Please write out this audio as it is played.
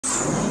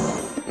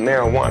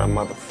Marijuana,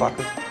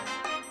 motherfucker.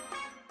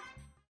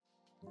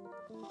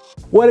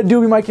 What it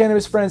do, be my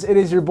cannabis friends? It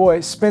is your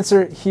boy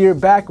Spencer here,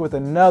 back with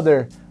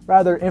another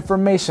rather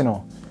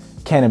informational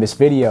cannabis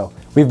video.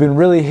 We've been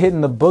really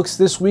hitting the books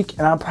this week,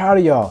 and I'm proud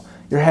of y'all.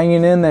 You're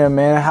hanging in there,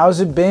 man. How's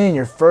it been?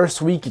 Your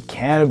first week at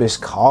cannabis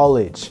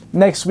college.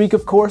 Next week,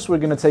 of course, we're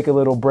gonna take a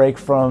little break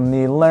from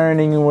the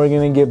learning, and we're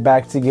gonna get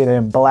back to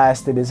getting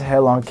blasted as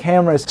hell on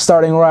cameras,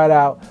 starting right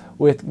out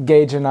with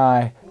Gage and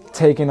I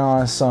taking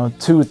on some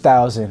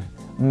 2,000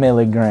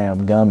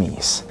 milligram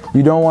gummies.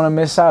 You don't want to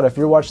miss out. If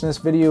you're watching this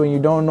video and you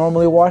don't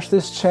normally watch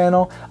this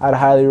channel, I'd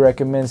highly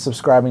recommend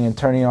subscribing and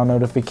turning on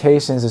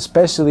notifications,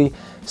 especially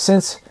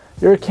since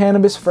you're a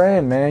cannabis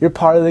friend, man. You're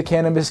part of the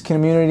cannabis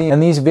community,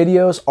 and these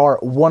videos are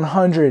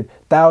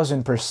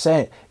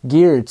 100,000%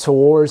 geared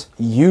towards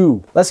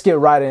you. Let's get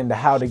right into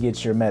how to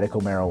get your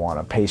medical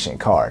marijuana patient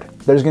card.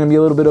 There's gonna be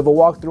a little bit of a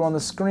walkthrough on the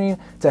screen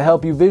to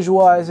help you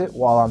visualize it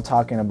while I'm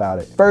talking about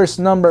it. First,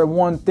 number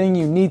one thing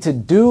you need to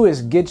do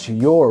is get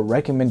your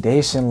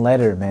recommendation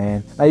letter,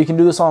 man. Now you can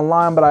do this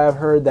online, but I have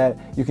heard that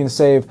you can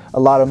save a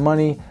lot of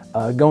money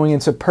going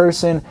into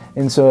person,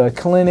 into a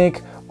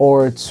clinic,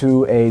 or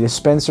to a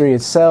dispensary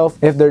itself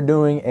if they're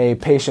doing a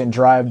patient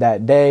drive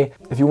that day.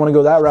 If you want to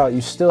go that route, you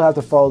still have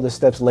to follow the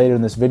steps later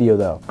in this video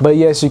though. But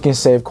yes, you can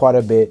save quite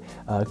a bit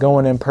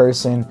going in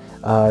person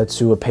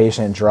to a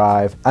patient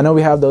drive. I know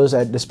we have those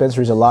at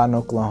dispensaries a lot in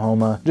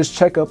Oklahoma. Just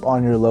check up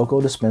on your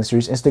local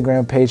dispensary's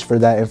Instagram page for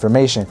that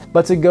information.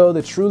 But to go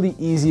the truly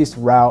easiest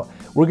route,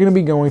 we're going to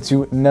be going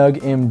to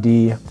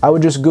NuggMD. I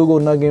would just Google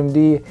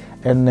NuggMD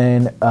and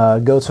then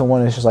go to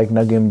one that's just like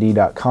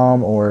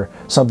NuggMD.com or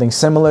something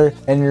similar,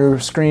 and your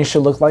screen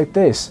should look like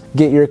this.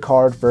 Get your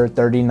card for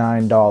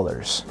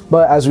 $39.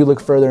 But as we look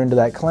further into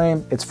that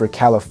claim, it's for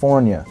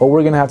California. What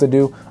we're gonna have to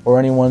do, or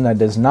anyone that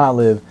does not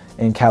live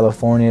in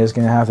California is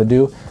gonna have to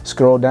do,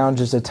 scroll down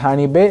just a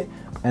tiny bit,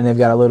 and they've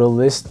got a little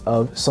list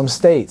of some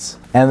states.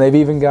 And they've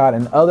even got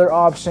another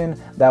option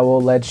that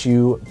will let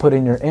you put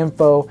in your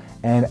info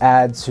and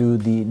add to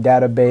the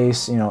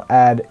database, you know,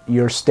 add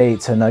your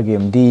state to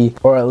NuggMD,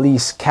 or at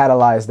least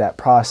catalyze that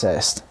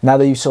process. Now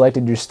that you've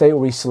selected your state,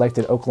 we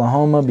selected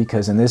Oklahoma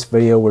because in this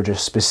video we're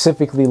just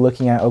specifically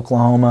looking at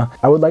Oklahoma.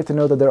 I would like to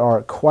know that there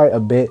are quite a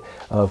bit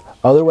of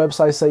other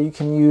websites that you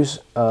can use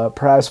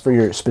perhaps for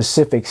your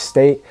specific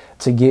state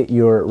to get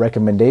your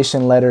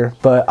recommendation letter,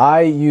 but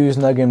I used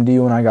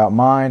NuggMD when I got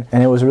mine,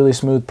 and it was a really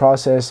smooth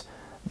process.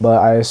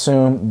 But I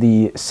assume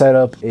the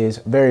setup is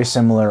very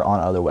similar on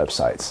other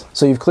websites.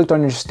 So you've clicked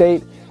on your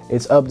state,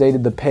 it's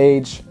updated the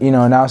page, you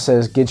know, now it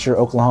says get your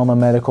Oklahoma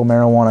medical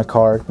marijuana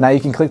card. Now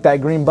you can click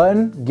that green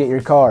button, get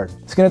your card.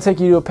 It's gonna take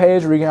you to a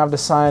page where you're gonna have to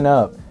sign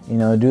up. You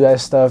know, do that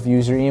stuff,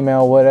 use your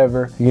email,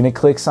 whatever. You're gonna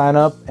click sign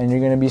up and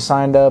you're gonna be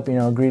signed up, you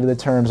know, agree to the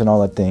terms and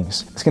all that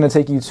things. It's gonna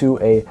take you to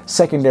a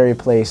secondary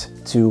place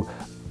to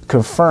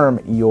confirm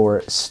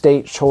your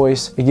state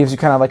choice. It gives you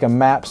kind of like a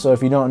map, so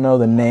if you don't know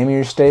the name of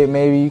your state,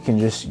 maybe you can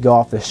just go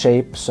off the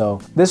shape.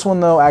 So this one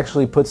though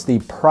actually puts the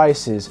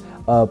prices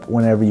up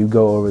whenever you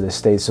go over the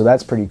state, so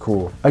that's pretty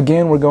cool.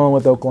 Again, we're going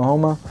with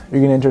Oklahoma. You're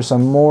gonna enter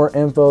some more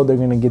info. They're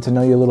gonna get to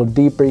know you a little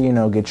deeper, you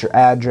know, get your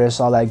address,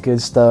 all that good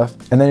stuff,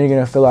 and then you're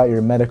gonna fill out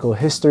your medical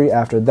history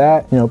after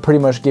that, you know, pretty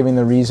much giving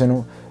the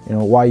reason, you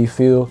know, why you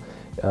feel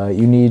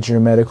you need your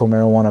medical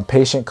marijuana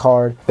patient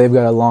card. They've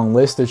got a long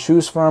list to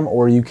choose from,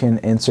 or you can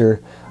enter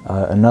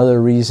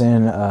another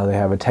reason. They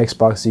have a text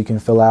box that you can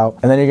fill out,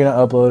 and then you're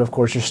gonna upload, of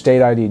course, your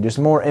state ID, just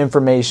more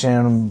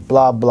information,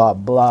 blah blah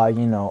blah,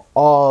 you know,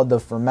 all the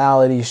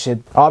formality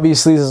shit.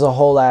 Obviously this is a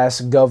whole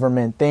ass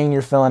government thing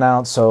you're filling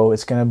out, so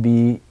it's gonna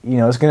be, you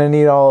know, it's gonna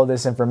need all of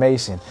this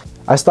information.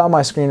 I stopped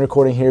my screen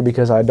recording here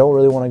because I don't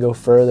really want to go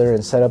further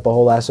and set up a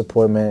whole ass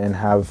appointment and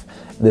have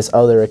this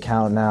other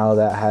account now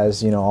that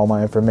has, you know, all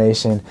my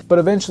information. But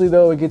eventually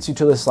though, it gets you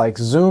to this like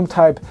Zoom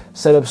type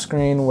setup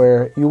screen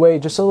where you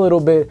wait just a little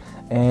bit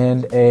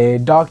and a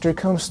doctor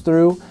comes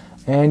through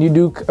and you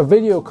do a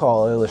video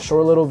call, a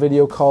short little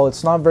video call.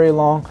 It's not very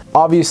long.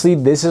 Obviously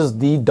this is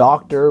the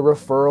doctor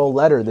referral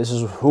letter. This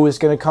is who it's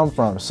going to come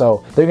from.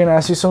 So they're going to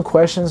ask you some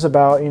questions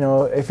about, you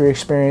know, if you're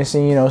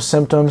experiencing, you know,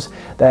 symptoms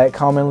that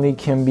commonly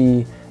can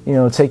be, you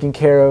know, taken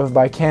care of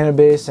by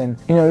cannabis, and,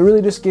 you know,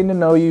 really just getting to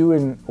know you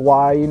and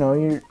why, you know,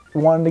 you're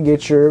wanting to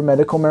get your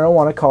medical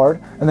marijuana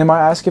card. And they might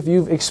ask if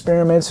you've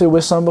experimented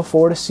with some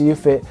before to see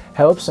if it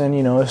helps, and,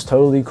 you know, it's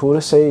totally cool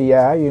to say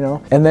yeah, you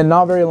know. And then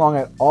not very long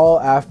at all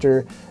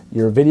after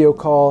your video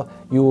call,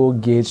 you will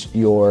get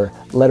your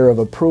letter of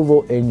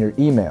approval in your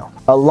email,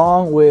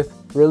 along with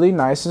really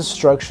nice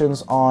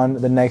instructions on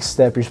the next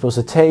step you're supposed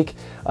to take.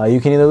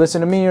 You can either listen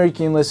to me or you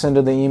can listen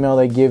to the email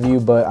they give you,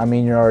 but I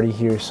mean, you're already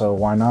here, so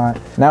why not?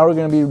 Now we're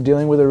going to be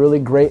dealing with a really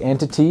great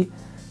entity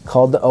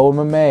called the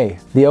OMMA,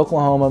 the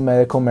Oklahoma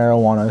Medical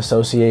Marijuana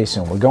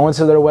Association. We're going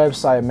to their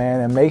website, man,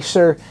 and make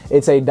sure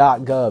it's a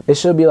 .gov. It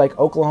should be like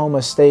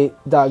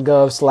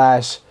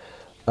oklahomastate.gov/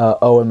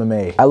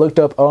 OMMA. I looked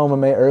up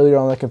OMMA earlier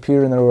on the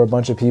computer and there were a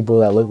bunch of people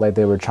that looked like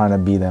they were trying to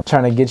be them,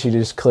 trying to get you to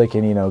just click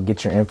and, you know,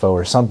 get your info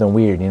or something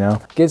weird, you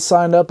know. Get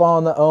signed up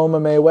on the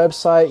OMMA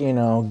website, you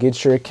know,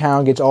 get your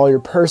account, get all your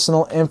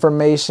personal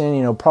information,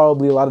 you know,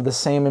 probably a lot of the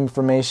same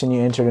information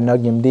you entered in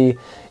NuggMD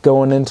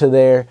going into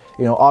there,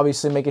 you know,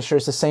 obviously making sure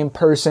it's the same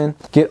person.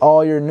 Get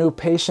all your new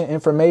patient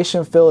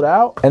information filled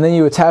out, and then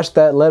you attach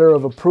that letter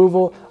of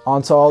approval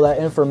onto all that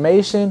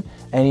information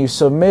and you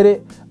submit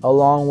it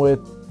along with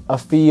a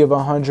fee of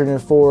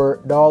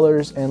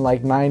 $104 and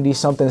like 90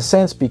 something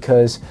cents,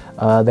 because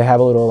they have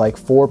a little like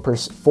 4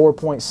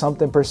 point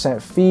something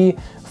percent fee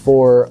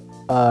for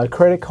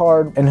credit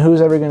card, and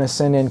who's ever gonna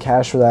send in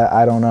cash for that,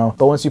 I don't know.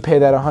 But once you pay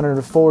that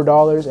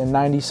 $104 and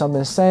 90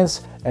 something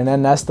cents, and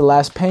then that's the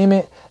last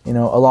payment, you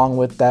know, along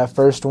with that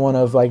first one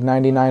of like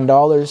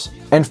 $99.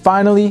 And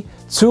finally,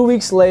 2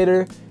 weeks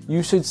later,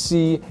 you should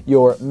see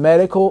your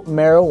medical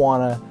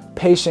marijuana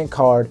patient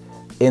card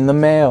in the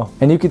mail,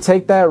 and you can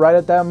take that right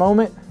at that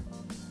moment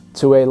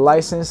to a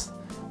licensed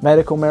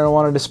medical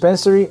marijuana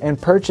dispensary and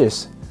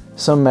purchase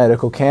some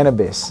medical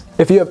cannabis.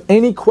 If you have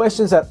any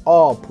questions at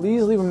all,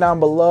 please leave them down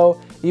below,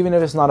 even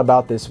if it's not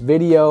about this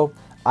video.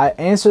 I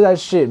answer that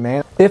shit,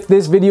 man. If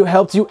this video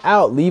helped you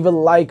out, leave a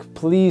like,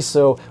 please,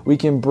 so we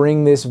can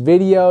bring this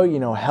video, you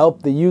know,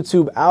 help the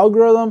YouTube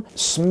algorithm,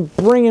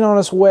 bring it on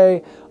its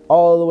way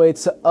all the way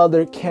to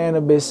other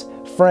cannabis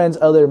friends,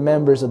 other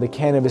members of the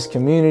cannabis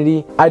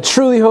community. I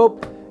truly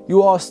hope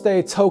you all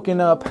stay token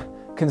up,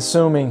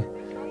 consuming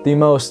the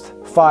most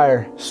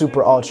fire,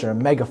 super ultra,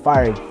 mega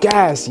fire,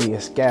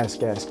 gaseous, gas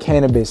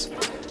cannabis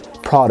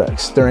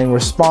products during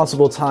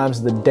responsible times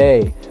of the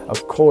day,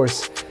 of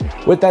course.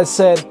 With that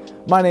said,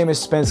 my name is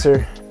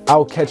Spencer. I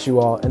will catch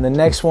you all in the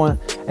next one,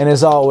 and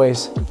as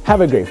always,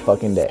 have a great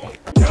fucking day.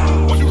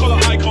 What you call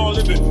an icon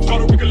living?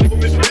 Puerto Rican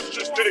living,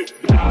 just did it.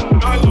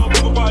 I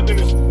love 5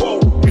 minutes.